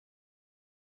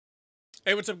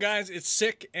Hey, what's up, guys? It's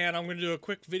Sick, and I'm going to do a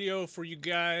quick video for you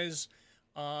guys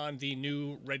on the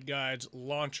new RedGuides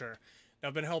Launcher. Now,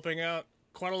 I've been helping out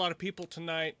quite a lot of people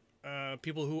tonight,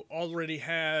 people who already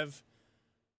have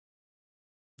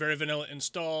Very Vanilla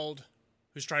installed,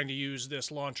 who's trying to use this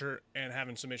launcher and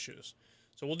having some issues.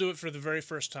 So we'll do it for the very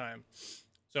first time.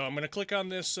 So I'm going to click on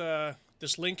this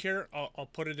this link here. I'll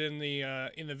put it in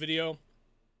the video,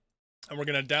 and we're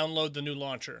going to download the new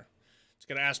launcher. It's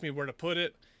going to ask me where to put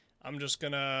it. I'm just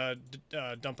going to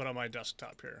dump it on my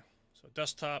desktop here. So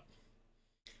desktop,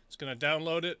 it's going to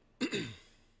download it.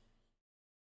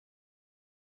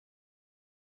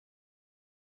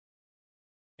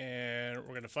 And we're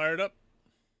going to fire it up.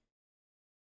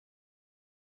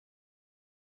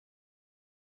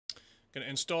 Going to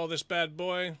install this bad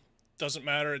boy. Doesn't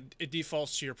matter, it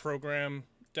defaults to your program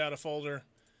data folder.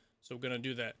 So we're going to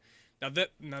do that.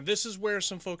 Now this is where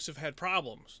some folks have had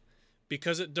problems.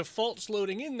 Because it defaults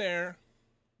loading in there,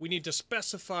 we need to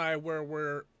specify where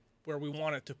we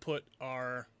want it to put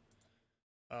our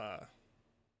where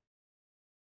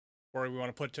we want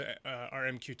to put our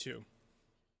MQ2.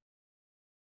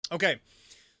 Okay,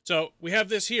 so we have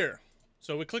this here.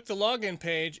 So we click the login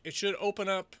page. It should open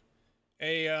up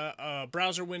a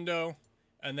browser window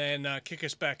and then kick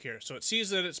us back here. So it sees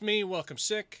that it's me. Welcome,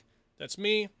 Sick. That's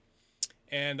me.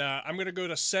 And I'm going to go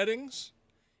to Settings.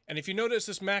 And if you notice,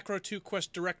 this MQ2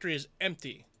 Quest directory is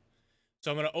empty.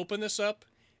 So I'm going to open this up,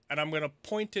 and I'm going to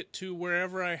point it to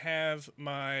wherever I have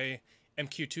my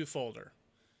MQ2 folder.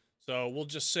 So we'll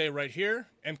just say right here,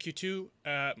 MQ2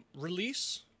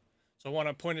 release. So I want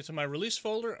to point it to my release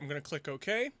folder. I'm going to click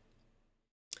OK.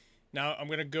 Now I'm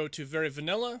going to go to Very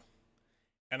Vanilla,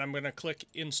 and I'm going to click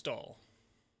Install.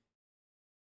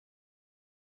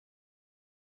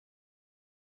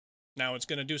 Now it's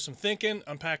going to do some thinking,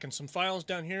 unpacking some files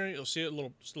down here. You'll see a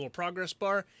little progress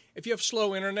bar. If you have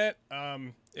slow internet,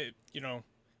 it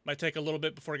might take a little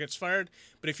bit before it gets fired.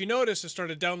 But if you notice, it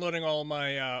started downloading all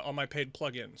my paid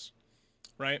plugins,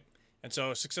 right? And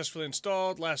so successfully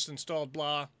installed, last installed,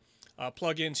 blah.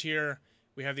 Plugins here.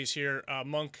 We have these here.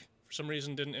 Monk for some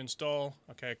reason didn't install.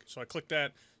 Okay, so I click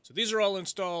that. So these are all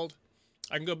installed.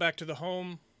 I can go back to the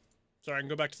home. Sorry, I can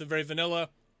go back to the Very Vanilla.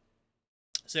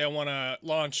 Say I want to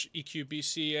launch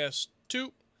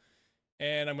EQBCS2,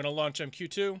 and I'm going to launch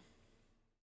MQ2,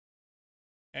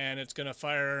 and it's going to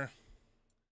fire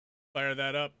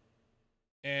that up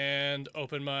and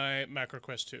open my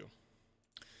MacroQuest 2.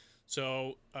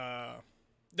 So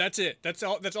that's it. That's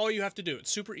all you have to do.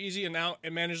 It's super easy, and now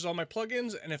it manages all my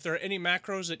plugins. And if there are any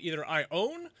macros that either I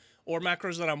own or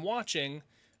macros that I'm watching,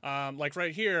 like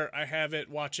right here, I have it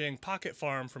watching Pocket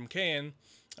Farm from Kayan.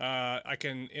 I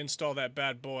can install that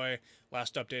bad boy,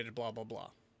 last updated, blah, blah,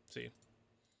 blah. See?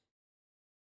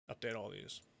 Update all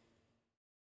these.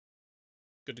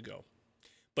 Good to go.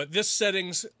 But this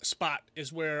settings spot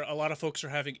is where a lot of folks are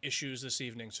having issues this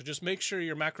evening. So just make sure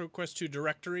your MQ2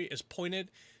 directory is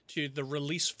pointed to the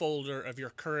release folder of your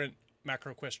current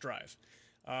MacroQuest drive.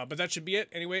 But that should be it.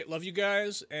 Anyway, love you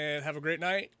guys, and have a great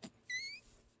night.